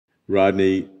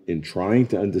Rodney, in trying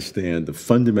to understand the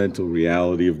fundamental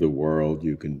reality of the world,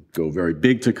 you can go very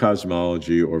big to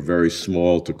cosmology or very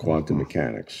small to quantum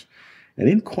mechanics. And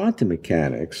in quantum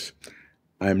mechanics,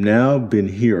 I've now been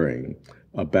hearing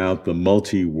about the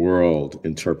multi-world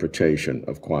interpretation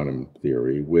of quantum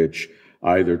theory, which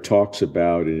either talks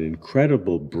about an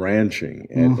incredible branching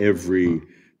at every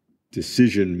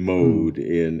decision mode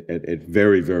at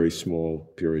very, very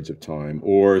small periods of time,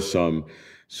 or some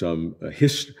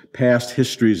past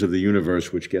histories of the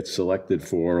universe which get selected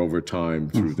for over time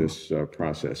through this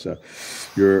process.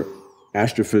 You're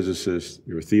astrophysicist,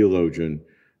 you're a theologian,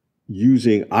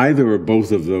 using either or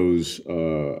both of those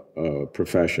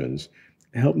professions.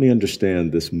 Help me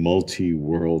understand this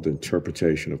multi-world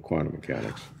interpretation of quantum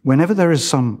mechanics. Whenever there is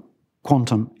some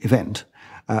quantum event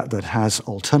that has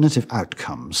alternative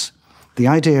outcomes, the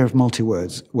idea of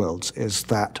multi-worlds is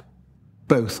that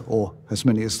both, or as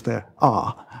many as there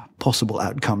are, possible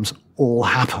outcomes all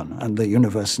happen, and the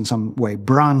universe in some way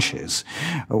branches,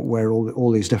 where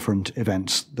all these different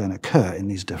events then occur in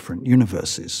these different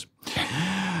universes.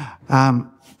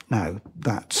 Now,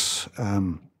 that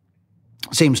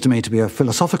seems to me to be a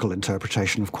philosophical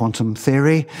interpretation of quantum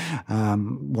theory,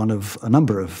 one of a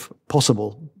number of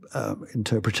possible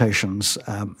interpretations.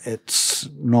 It's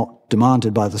not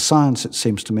demanded by the science, it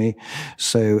seems to me,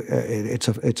 so it's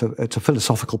a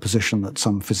philosophical position that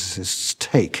some physicists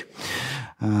take.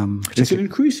 It's an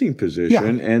increasing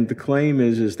position, and the claim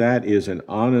is that is an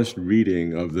honest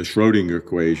reading of the Schrödinger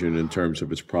equation in terms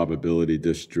of its probability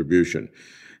distribution.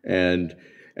 And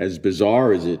as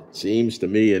bizarre as it seems to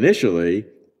me initially,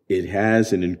 it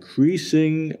has an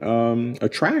increasing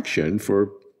attraction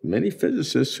for many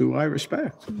physicists who I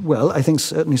respect. Well, I think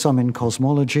certainly some in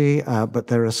cosmology, but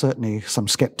there are certainly some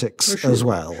skeptics as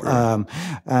well.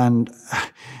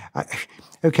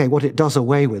 Okay, what it does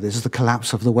away with is the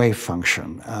collapse of the wave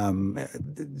function.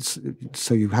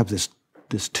 So you have this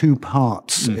two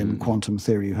parts in quantum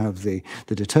theory. You have the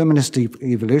deterministic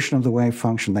evolution of the wave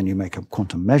function, then you make a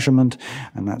quantum measurement,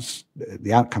 and that's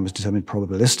the outcome is determined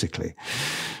probabilistically.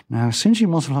 Now, as soon as you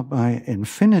multiply by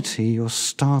infinity, you're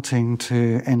starting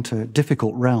to enter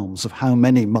difficult realms of how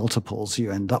many multiples you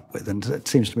end up with. And it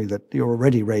seems to me that you're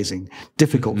already raising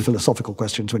difficult philosophical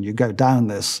questions when you go down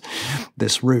this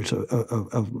route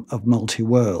of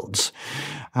multi-worlds.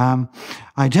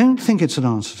 I don't think it's an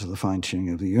answer to the fine-tuning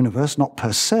of the universe, not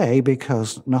per se,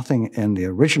 because nothing in the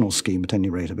original scheme, at any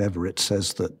rate, of Everett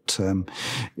says that the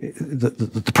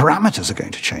parameters are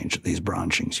going to change at these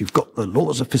branchings. You've got the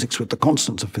laws of physics with the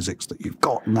constants of physics that you've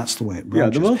got, and that's the way it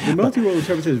branches. Yeah, the multi-world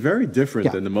interpretation is very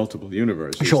different than the multiple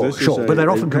universes. Sure, but they're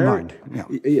often combined.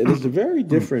 There's a very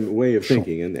different way of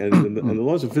thinking, and the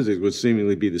laws of physics would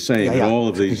seemingly be the same in all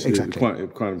of these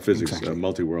quantum physics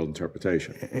multi-world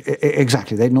interpretation.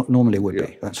 Exactly, they normally would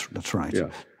be. That's right. Yeah.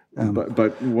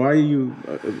 But why are you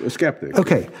a skeptic?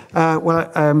 Okay,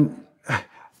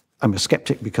 I'm a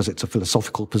skeptic because it's a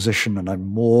philosophical position, and I'm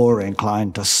more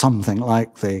inclined to something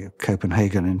like the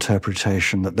Copenhagen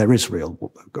interpretation that there is a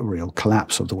real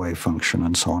collapse of the wave function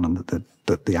and so on, and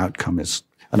that the outcome is.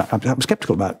 And I'm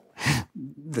skeptical about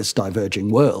this diverging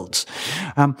worlds.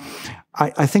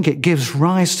 I think it gives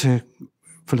rise to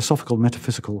philosophical,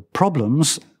 metaphysical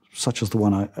problems, such as the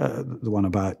one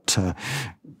about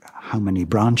how many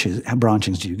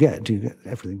branchings do you get? Do you get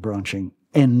everything branching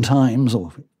n times,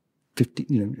 or 50?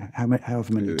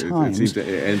 However many times? It seems to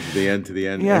end to the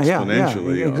end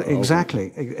exponentially. Yeah,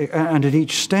 exactly, and at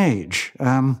each stage,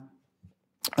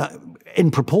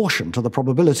 in proportion to the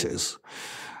probabilities.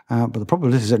 But the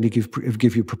probabilities only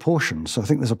give you proportions. So I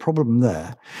think there's a problem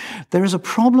there. There is a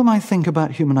problem, I think,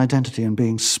 about human identity and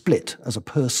being split as a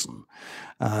person.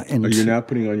 You're now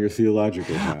putting on your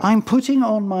theological hat. I'm putting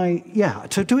on my,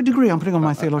 to a degree, I'm putting on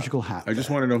my theological hat. I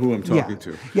just want to know who I'm talking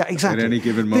to. Yeah, exactly. At any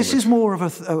given moment. This is more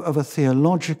of a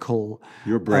theological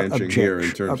You're branching here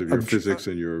in terms of your physics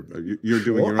and you're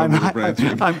doing your own little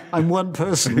branching. I'm one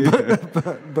person,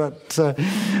 but so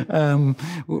I'm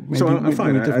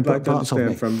fine. I'd like to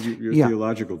understand from your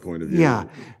theological point of view. Yeah.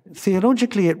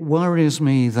 Theologically, it worries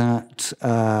me that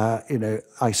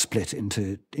I split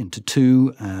into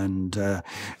two, and I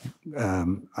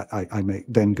may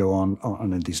then go on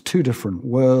in these two different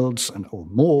worlds, or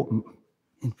more,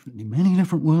 infinitely many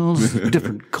different worlds,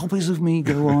 different copies of me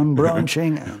go on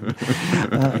branching,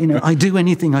 and I do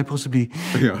anything I possibly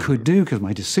could do because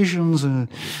my decisions are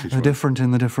different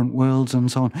in the different worlds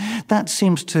and so on. That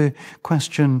seems to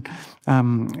question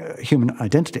human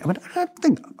identity. I mean, I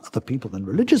think other people than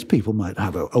religious people might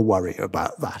have a worry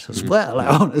about that as well.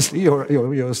 Honestly,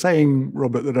 you're saying,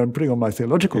 Robert, that I'm putting on my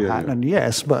theological hat, and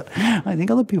yes, but I think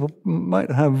other people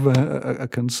might have a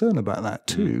concern about that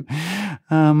too.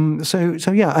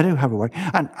 So yeah, I do have a worry.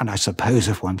 And I suppose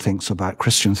if one thinks about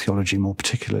Christian theology, more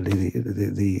particularly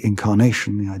the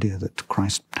incarnation, the idea that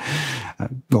Christ,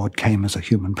 God came as a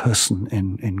human person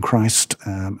in Christ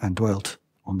and dwelt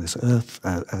on this earth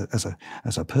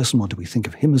as a person. What do we think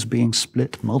of him as being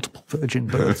split, multiple virgin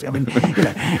births? I mean,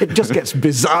 it just gets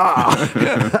bizarre.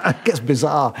 It gets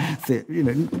bizarre,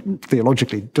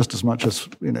 theologically, just as much as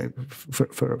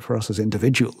for us as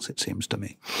individuals. It seems to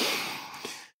me.